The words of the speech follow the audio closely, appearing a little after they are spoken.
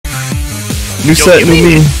New set, new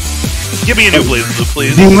me. Give me a new Blaze Blue,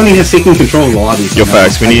 please. D-Money has taken control of the lobby. Yo,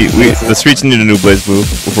 facts. The streets need a new Blaze Blue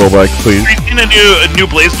with rollback, please. We need a new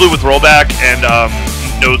Blaze Blue with rollback and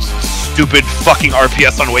no stupid fucking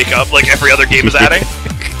RPS on Wake Up like every other game is adding.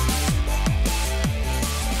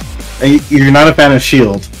 You're not a fan of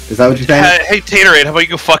Shield. Is that what you're saying? Hey, Taterade, how about you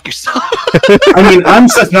go fuck yourself? I mean, I'm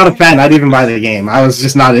just not a fan. I didn't even buy the game. I was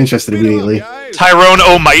just not interested immediately. Tyrone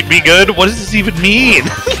O might be good? What does this even mean?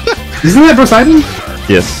 Isn't that Broseidon?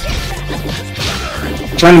 Yes.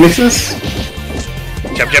 Trying to mix this?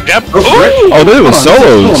 Jab. Oh, dude, it was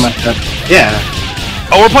solos. Yeah.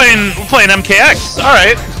 Oh, we're playing MKX. All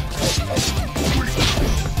right.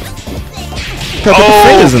 Got the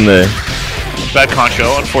fingers in there. Bad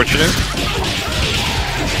concho, unfortunate.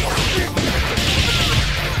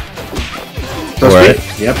 Alright.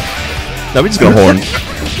 Yep. Now we just gonna horn.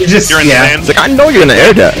 You're insane. It's like, I know you're gonna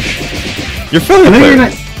air dash. You're feeling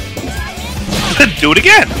it. Do it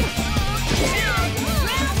again.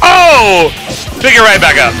 Oh! Pick it right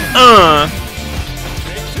back up.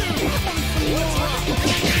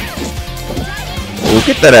 We'll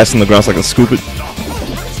get that ass on the ground so I can scoop it.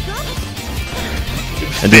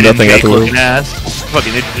 And do nothing afterwards.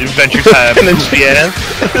 Fucking Adventure Time. Yeah.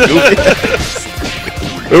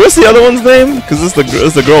 What's the other one's name? Because it's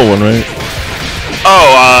the girl one, right?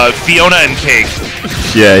 Oh, Fiona and Cake.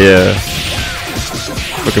 Yeah.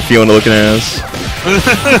 Fucking Fiona looking ass.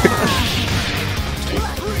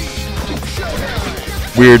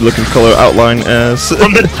 Weird looking color outline ass.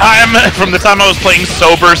 From the time I was playing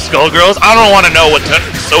sober Skullgirls, I don't want to know what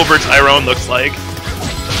sober Tyrone looks like.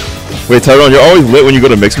 Wait, Tyrone, you're always lit when you go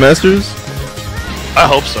to Mixmasters? I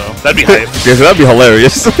hope so. That'd be hype. Yeah, that'd be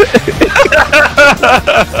hilarious.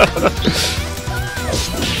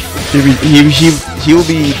 He will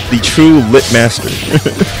be the true lit master.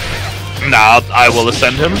 Nah, I will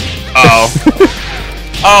ascend him. Oh.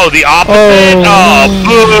 Oh, the opposite? Oh,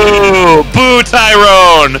 boo! Boo,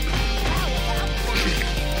 Tyrone!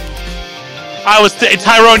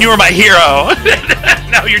 Tyrone, you were my hero!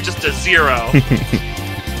 Now you're just a zero.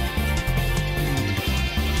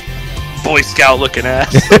 Boy Scout looking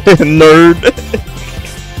ass. Nerd.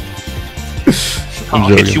 I'll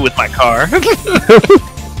hit you with my car.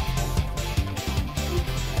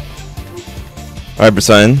 Alright,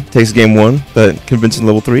 Broseidon takes game 1, that convincing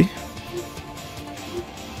level 3.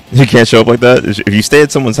 You can't show up like that. If you stay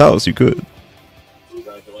at someone's house, you could.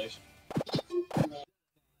 Congratulations.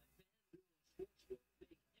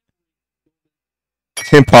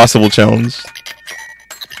 Impossible challenge.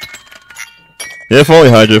 Yeah, if only,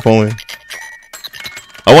 Hydra, if only.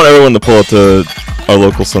 I want everyone to pull up to our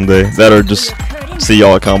local Sunday. That or just see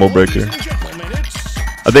y'all at Combo Breaker.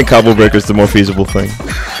 I think Combo Breaker is the more feasible thing.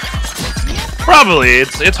 Probably.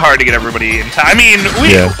 It's hard to get everybody in time. I mean,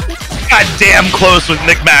 we got damn close with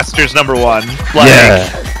Mixmasters #1. Like,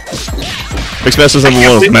 Mixmasters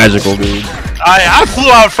 #1 is magical, dude. I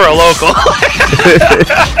flew out for a local.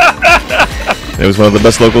 It was one of the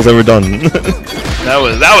best locals ever done. That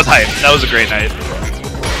was hype. That was a great night.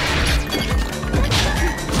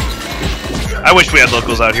 I wish we had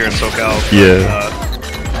locals out here in SoCal. Yeah.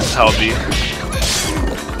 That's how it be.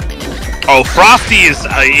 Oh, Frosty is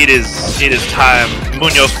it is time.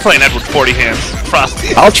 Munoz playing Edward 40 hands.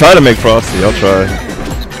 Frosty. I'll try to make Frosty. I'll try.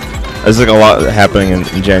 There's like a lot happening in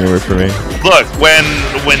January for me. Look, when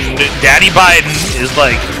Daddy Biden is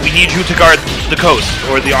like, we need you to guard the coast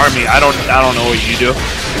or the army. I don't know what you do.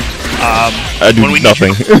 I do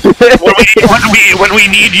nothing. When we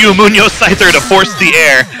need you, Munoz Scyther, to force the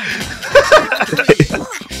air.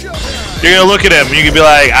 You're gonna look at him and you can be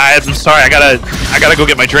like, I'm sorry, I gotta go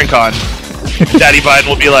get my drink on. Daddy Biden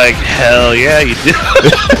will be like, hell yeah, you do.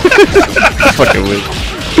 Fucking weird.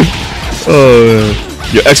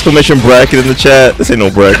 Your exclamation bracket in the chat. This ain't no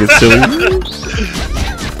bracket, silly.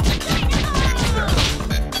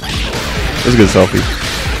 That's a good selfie.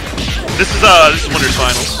 This is winners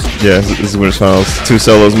finals. Yeah, this is winners finals. 2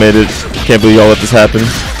 solos made it. Can't believe y'all let this happen.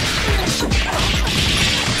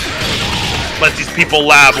 Let these people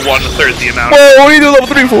lab 1/3 the amount. Whoa, what are you doing level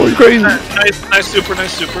 3 for? You crazy. Nice super.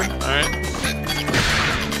 Alright.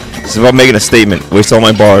 It's about making a statement. Waste all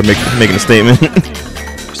my bar, making a statement.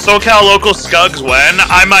 SoCal local Scugs when?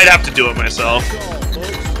 I might have to do it myself.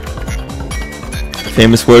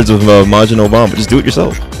 Famous words of Majin Obama. Just do it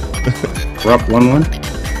yourself. We're up 1-1.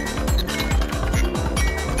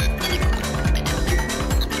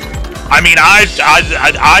 I mean,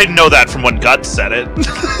 I know that from when Guts said it.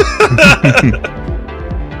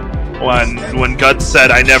 when Guts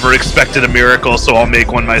said, "I never expected a miracle, so I'll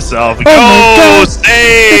make one myself."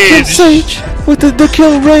 Sage! Sage with the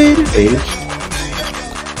kill raid. Sage.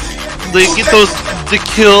 get those to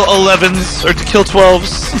kill 11s or to kill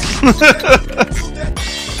 12s.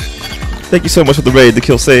 Thank you so much for the raid, to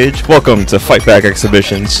kill Sage. Welcome to Fight Back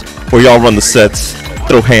Exhibitions, where y'all run the sets,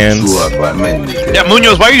 throw hands. Yeah,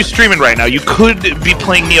 Munoz, why are you streaming right now? You could be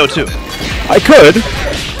playing Neo too. I could,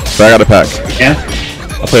 but I got a pack. Yeah.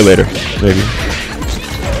 I'll play later, maybe.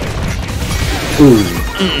 Ooh.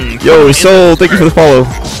 Yo, Soul, thank you for the follow.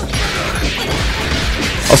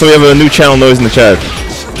 Also, we have a new channel noise in the chat.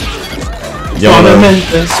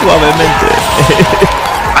 Suavemente.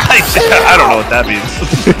 I don't know what that means.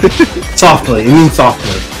 Softly. It means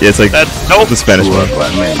softly. Yeah, it's like That's nope. the Spanish one.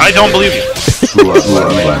 I don't believe you.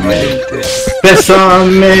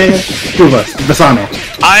 Besame. Kuba. Besame.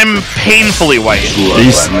 I'm painfully white.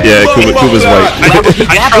 Yeah, Kuba's white.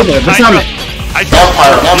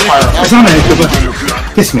 Besame, Kuba.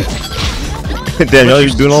 Kiss me. Damn, y'all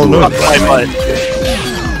just doing all the noise.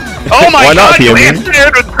 Oh my Why not, god, you PME?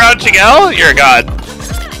 answered with Crouching L? You're a god.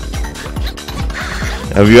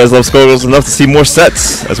 Have you guys love Skullgirls enough to see more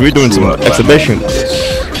sets as we're doing some exhibitions?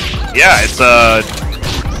 Yeah, it's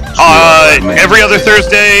every other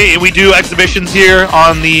Thursday we do exhibitions here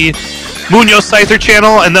on the Munoz Scyther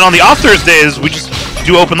channel, and then on the off Thursdays we just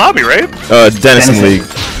do open lobby, right? Denison League.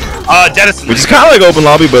 Denison Which is League. kind of like open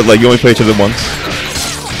lobby, but like you only play each other once.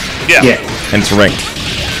 Yeah. And it's ranked.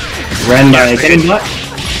 Ran by Ken Black.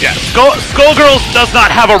 Yeah. Skullgirls does not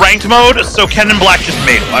have a ranked mode, so Ken and Black just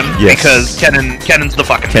made one because Kenan's the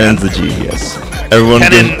fucking Kenan's man. the G, yes. Everyone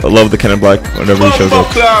love the Ken and Black whenever he shows up.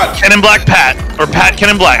 Ken and Black Pat, or Pat Ken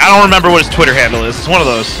and Black. I don't remember what his Twitter handle is. It's one of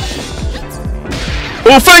those.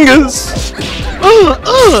 Oh, fingers! I'll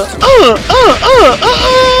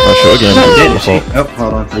show again. My fault. Oh,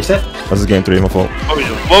 hold on. Reset. This is game 3, my fault.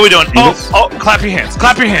 What are we doing? Oh, clap your hands.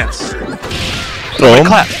 Clap your hands. Throw him.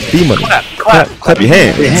 Clap. D-Money. Clap your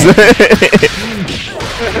hands. Yeah.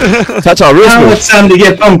 Touch our wrist. Now it's time to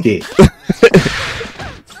get funky.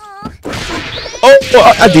 Oh,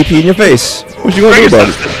 I DP in your face. What you gonna do about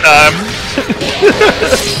it?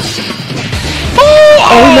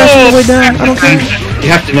 Oh, that's all the way down. I don't care. You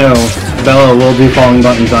have to know, Bella will be falling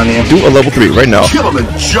buttons on you. Do a level 3 right now.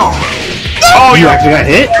 Oh, You actually got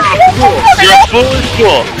hit? you're a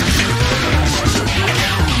fool.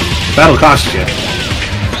 That'll cost you.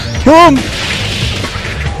 Kill him.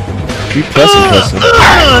 Keep pressing.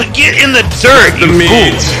 Get in the dirt, you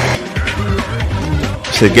fool.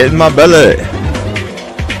 So get in my belly.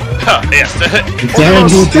 Yes. Damn,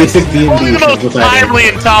 you 360 One of the most timely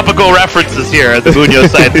and topical references here at the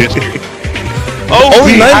Munoz Scyther.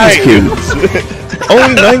 Only 90s kids.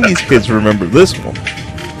 Only 90s kids remember this one.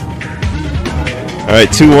 Alright,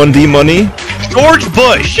 2-1 D-Money. George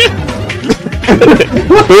Bush.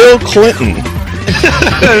 Bill Clinton.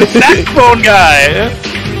 Saxophone guy.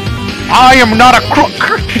 I am not a crook.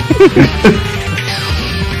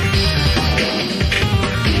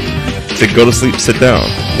 To go to sleep, sit down.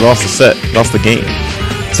 Lost the set, lost the game.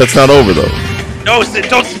 Set's not over though. No,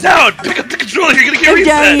 don't sit down. Pick up the controller. You're gonna get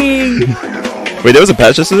reset. Wait, there was a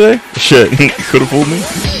patch yesterday? Shit, could have fooled me.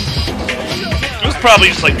 It was probably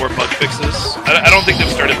just like more bug fixes. I don't think they've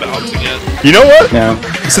started balancing yet. You know what? No.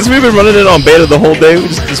 Since we've been running it on beta the whole day, we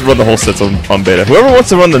just run the whole sets on beta. Whoever wants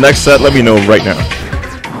to run the next set, let me know right now.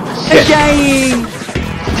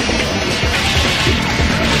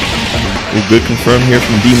 We'll good confirm here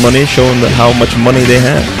from D-Money, showing that how much money they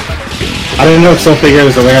have. I don't know if Soul Figure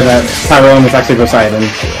is aware that Tyrone is actually Poseidon.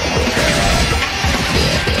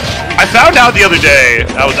 I found out the other day.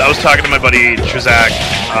 I was talking to my buddy Trizak,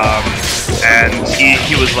 and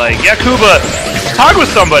he was like, "Yeah, Kuba, talk with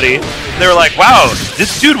somebody." They were like, "Wow,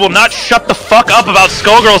 this dude will not shut the fuck up about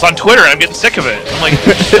Skullgirls on Twitter. I'm getting sick of it." I'm like,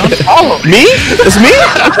 "Don't follow me." It's me?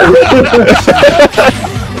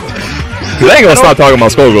 They ain't gonna stop talking about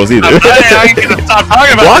Skullgirls either. I ain't gonna stop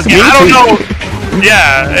talking about Block this game. me I don't too. know.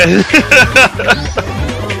 Yeah.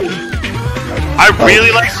 I really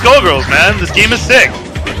like Skullgirls, man. This game is sick.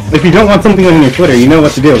 If you don't want something on your Twitter, you know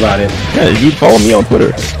what to do about it. Yeah, you follow me on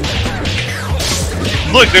Twitter.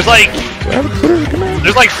 Look, there's like Do I have a Twitter command?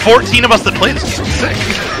 There's like 14 of us that play this game. It's sick.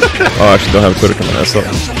 Oh, I actually don't have a Twitter command. That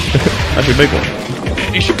sucks. I should make one.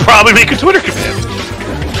 You should probably make a Twitter command.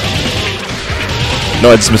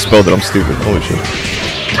 No, I just misspelled it. I'm stupid. Holy shit.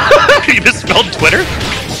 You misspelled Twitter?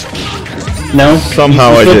 No.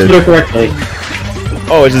 Somehow I you did. Twitter correctly.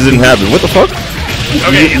 Oh, it just didn't happen. What the fuck?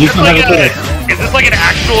 Okay, You is can have a Twitter. this like an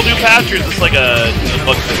actual new patch, or is this like a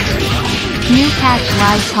bug fix? New patch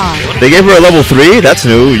live pod. They gave her a level 3? That's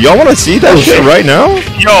new. Y'all want to see that shit right now?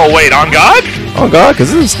 Yo, wait, on God? Oh god,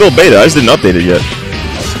 because this is still beta. I just didn't update it yet.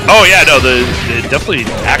 Oh yeah, no, the definitely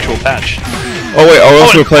actual patch. Oh wait, oh,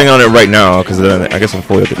 also we're playing on it right now because I guess I'm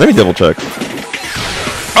fully updated. Let me double check.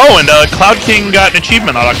 Oh, and Cloud King got an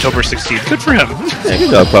achievement on October 16th. Good for him. Yeah,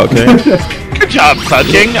 good job, Cloud King. Good job, Cloud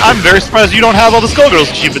King. I'm very surprised you don't have all the Skullgirls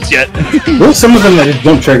achievements yet. Well, some of them that just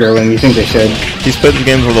don't trigger when you think they should. He's played the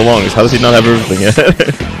game for the longest. How does he not have everything yet?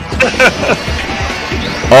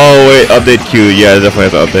 Oh wait, update Q. Yeah, I definitely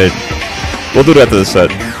have to update. We'll do that after the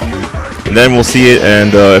set, and then we'll see it.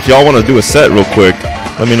 And if y'all want to do a set real quick,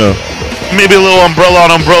 let me know. Maybe a little umbrella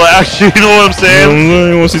on umbrella action. You know what I'm saying?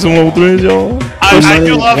 You want to see some level 3s, y'all? I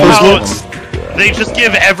do love how they just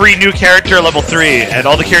give every new character a level 3, and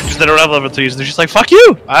all the characters that don't have level 3s, they're just like, fuck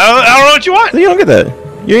you! I don't know what you want! You don't get that.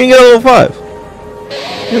 You ain't get a level 5.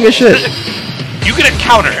 You don't get shit. You get a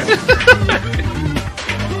counter.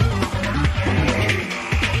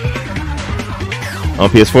 On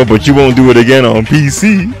PS4, but you won't do it again on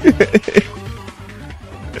PC.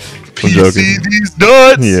 PC these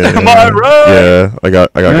nuts! Yeah, am I right? Yeah, I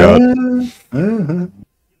got God.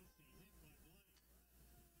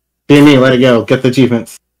 D-Me, let it go. Get the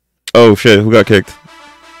achievements. Oh shit, who got kicked?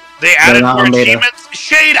 They added more achievements.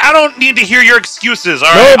 Shade, I don't need to hear your excuses, No,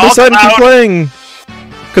 alright? Poseidon keep playing.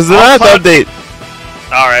 Because they're not to update.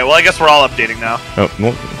 Alright, well I guess we're all updating now. Oh,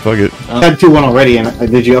 well, fuck it. I had 2-1 already, and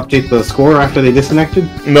did you update the score after they disconnected?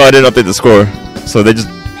 No, I didn't update the score. So they just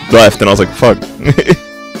left, and I was like, fuck.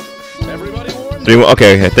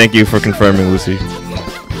 Okay, thank you for confirming, Lucy.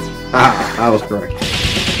 Ah, I was correct.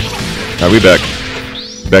 Alright, we back.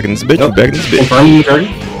 Back in this bitch, Yep. back in this bitch. Confirming already?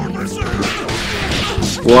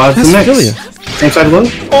 Well, that's the next. Same side low.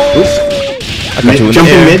 I got you in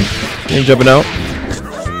Jumping the air. mid. You're jumping out.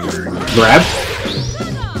 Grab.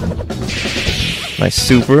 Nice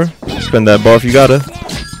super. Spend that bar if you gotta.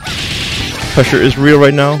 Pressure is real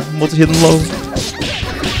right now. Multi-hidden low.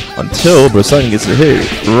 Until Broseidon gets a hit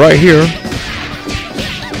right here.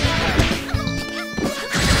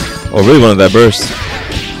 Oh, really wanted that burst.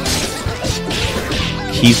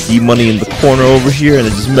 Keeps D-Money in the corner over here and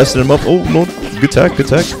it's just messing him up. Oh, no. Good tech, good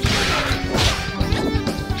tech.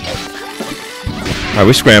 Alright,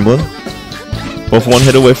 we're scrambling. Both one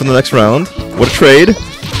hit away from the next round. What a trade.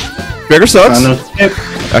 Gregor sucks.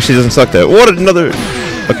 Actually, doesn't suck that. What another.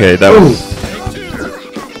 Okay, that was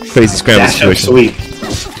crazy scramble situation. Sweet.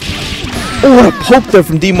 Oh, what a poke there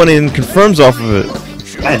from D-Money and confirms off of it.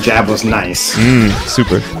 That jab was nice.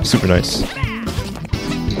 Super nice.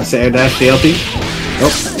 That's the air dash, the LP.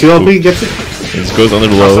 Oh, 2 LP gets it. It just goes under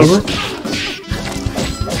the low.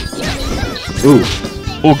 Ooh.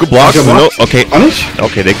 Oh, good blocks. No, okay. Punish?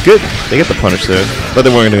 Okay, they good. They get the punish there. But they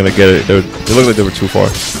weren't gonna get it. They looked like they were too far.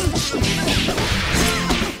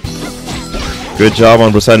 Good job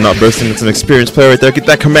on Broseidon not bursting. It's an experienced player right there. Get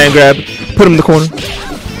that command grab. Put him in the corner.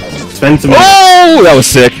 Spend some meter. Oh, that was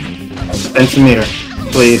sick. Spend some meter,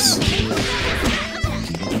 please.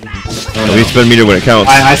 We spend meter when it counts.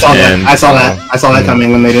 I saw that. I saw that. I saw that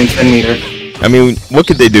coming when they didn't spend meter. I mean, what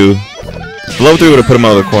could they do? Level 3 would have put him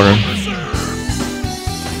out of the corner.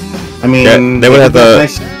 I mean, yeah, they would have to.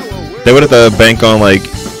 They would have to bank on like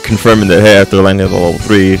confirming that hey, after landing at the level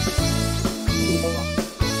 3.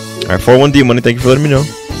 All right, 4-1 D-Money. Thank you for letting me know.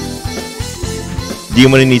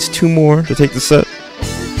 D-Money needs 2 more to take the set.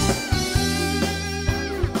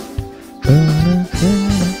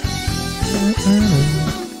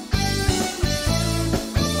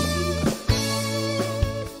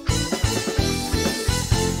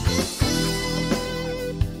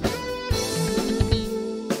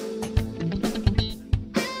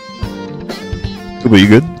 Kuba, you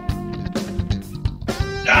good?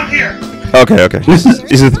 I'm here. Okay. He's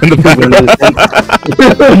in the background.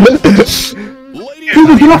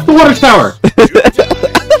 Kuba, get off the water tower!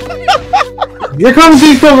 You're coming to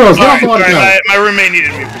these girls. Get off the water tower. My roommate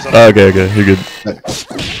needed me for something. Okay, you're good.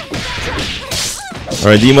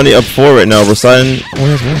 Alright, D-Money up 4 right now. Broseidon,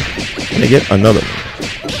 where's one? Can I get another one?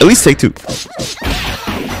 At least take 2.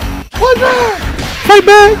 What back? Fight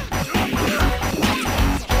back!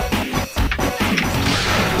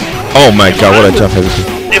 Oh my god, what a jump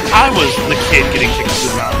hesitation. If I was the kid getting kicked to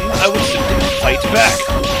the mountain, I would simply fight back.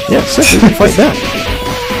 Yeah, simply fight back.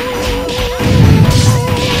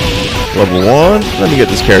 Level 1. Let me get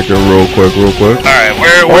this character real quick. Alright,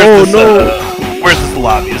 where's this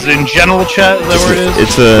lobby? Is it in general chat? Is that where it is?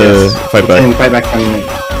 It's a fight back. And fight back coming.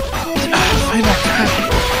 Fight back.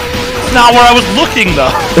 It's not where I was looking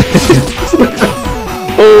though.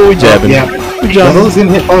 Oh, jabbing. Yeah. Good job. Those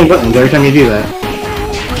didn't hit falling buttons every time you do that.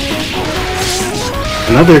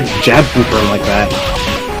 Another jab confirm like that.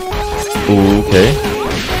 Ooh, okay.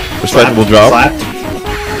 Respectable drop. Slap.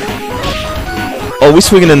 Oh, we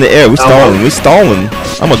swinging in the air. We stalling.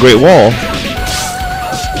 I'm a great wall.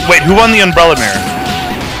 Wait, who won the umbrella mirror?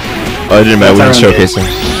 Oh, it didn't matter. We were showcasing.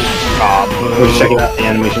 We're just checking out the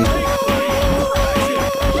animation.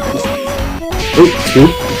 Oop,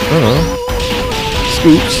 scoop.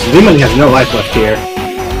 Scoops. D-Mony has no life left here.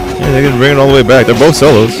 Yeah, they're gonna bring it all the way back. They're both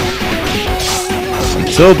solos.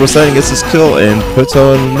 Until Broseidon gets his kill and puts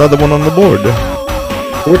another one on the board.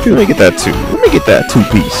 Let me get that two. Let me get that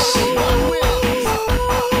two-piece.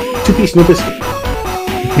 Two-piece new biscuit.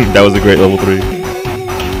 That was a great level 3.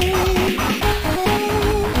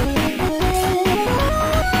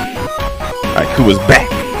 Alright, Kuba's back.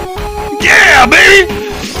 Yeah, baby!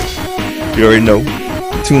 You already know.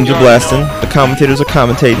 The tunes are blasting. The commentators are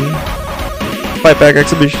commentating. Fight back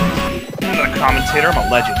exhibition. I'm not a commentator, I'm a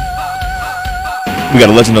legend. We got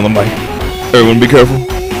a legend on the mic. Everyone be careful.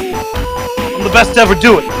 I'm the best to ever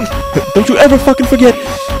do it. Don't you ever fucking forget.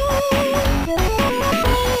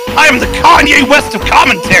 I am the Kanye West of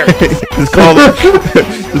commentary.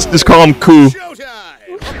 just call him Koo.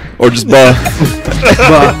 Or just Ba.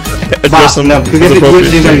 Address him. No, because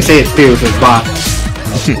you're going to say it too, so it's Ba.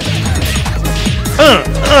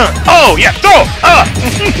 Oh, yeah, throw!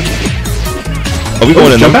 Are we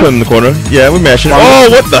going in there? Put him in the corner. Yeah, we're mashing. Oh,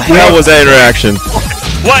 what the hell was that interaction?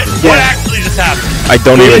 What actually just happened? I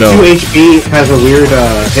don't even know. 2 HP has a weird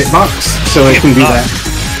hitbox, so it can do that.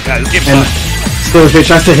 Yeah, this game's and so if it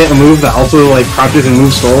tries to hit a move that also like crouches and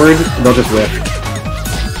moves forward, they'll just whip.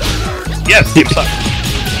 Yeah, this game sucks.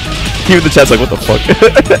 Keep the chat's like, what the fuck?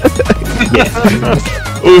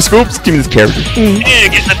 Ooh, Scoops, give me this character.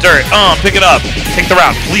 Yeah, get in the dirt. Pick it up. Take the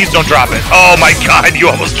round. Please don't drop it. Oh my god, you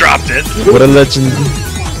almost dropped it. What a legend.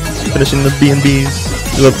 Finishing the B&Bs.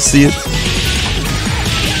 You love to see it.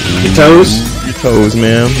 Your toes. Your toes,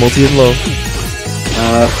 man. Multi-hit low.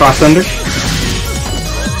 Cross under.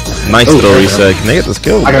 Nice throw reset. Can I get this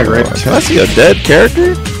kill? I got great. Can I see a dead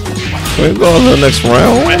character? Can we go on to the next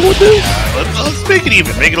round with this? Let's make it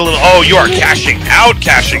even. Make it a little... Oh, you are cashing out.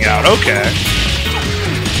 Okay.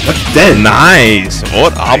 That's dead. Nice.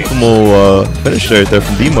 What optimal finish right there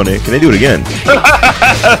from D-Money. Can they do it again?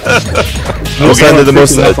 Broseidon did the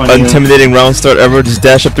most intimidating round start ever. Just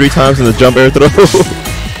dash up 3 times and the jump air throw.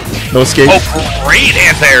 No escape. Oh, great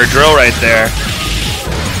anti-air drill right there.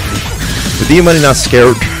 The D-Money not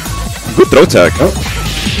scared. Good throw tech. Oh,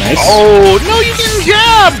 nice. Oh, no, you getting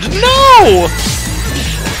jabbed. No.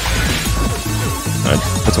 Alright,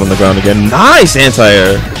 puts him on the ground again. Nice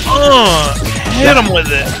anti-air. Hit him with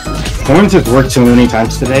it. Horns have worked so many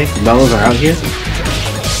times today. Bellows are out here.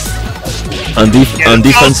 On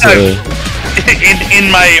defense.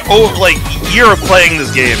 In my year of playing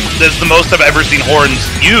this game, that's the most I've ever seen horns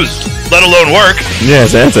used, let alone work. Yeah,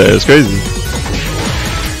 it's anti-air. It's crazy.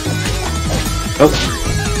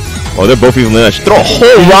 Oh, they're both even lit. Throw a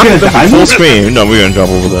whole rock at them full screen. No, we're gonna jump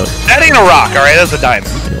over that. That ain't a rock, alright? That's a diamond.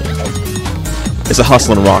 It's a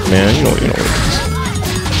hustling rock, man. You know what it is.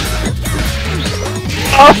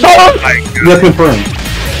 Oh my god. Confirmed.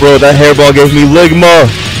 Bro, that hairball gave me ligma.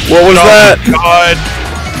 What was that? God.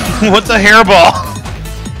 What's a hairball?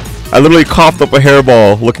 I literally coughed up a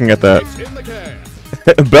hairball looking at that.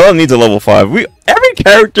 Bella needs a level 5. Every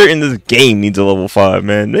character in this game needs a level 5,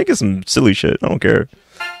 man. Make it some silly shit. I don't care.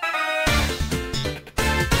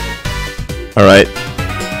 Alright.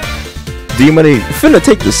 D-Money finna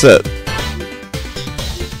take the set.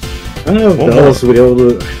 I don't know if Bellows would be able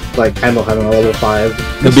to handle having a level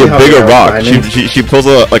 5. It'd be a bigger rock. She pulls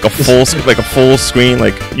a full screen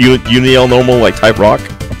Uniel normal type rock.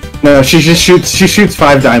 No, she shoots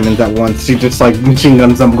 5 diamonds at once. She just machine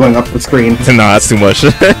guns them going up the screen. Nah, that's too much.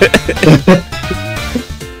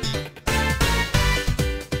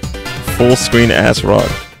 Full screen ass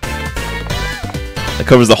rock. It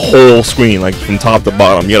covers the whole screen, from top to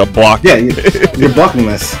bottom. You gotta block. Yeah, you're blocking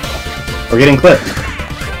this. Or getting clipped.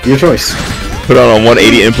 Your choice. Put it on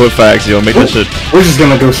 180 input facts, make that shit. We're just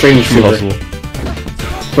gonna go straight into hustle.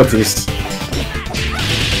 Put these.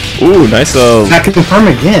 Ooh, nice. I can confirm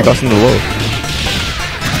again. Tossing the low.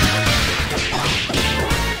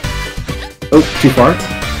 Oh, too far.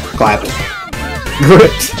 Clap.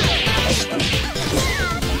 Gripped.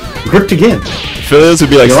 Gripped again. I feel this would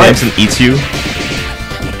be like Samson eats you.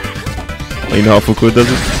 You know how Fuku does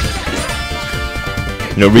it?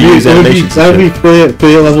 Reuse animations. That would be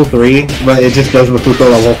Puyo level 3, but it just does with Fuku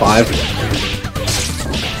level 5.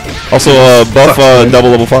 Also, buff double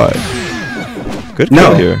level 5. Good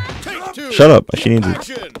kill here. Shut up. She needs it.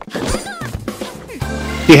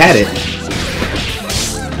 She had it.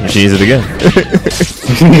 She needs it again.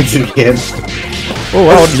 She needs it again. Oh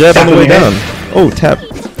wow, jab on the way down. Oh, tap.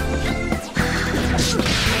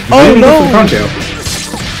 Oh no!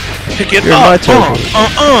 Pick it up.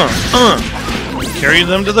 Carry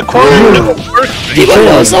them to the corner.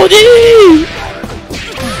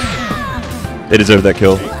 They deserve that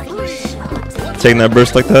kill. Taking that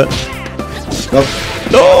burst like that. Nope.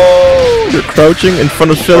 No! You're crouching in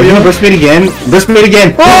front of Philly. Burst speed again. Burst speed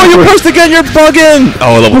again. Oh, you burst again! You're bugging!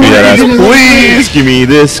 Oh, level 3 that ass. Please give me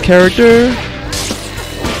this character.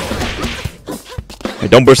 Hey,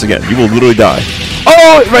 don't burst again. You will literally die.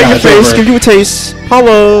 Oh, right in your face. Give you a taste.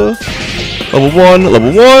 Holla. Level 1.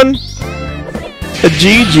 Level 1. The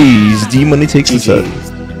GG's. D-Money takes the set.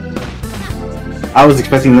 I was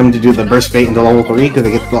expecting them to do the burst fate into level 3 because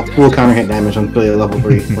they get the full counter hit damage on Philly at level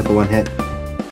 3 with the one hit.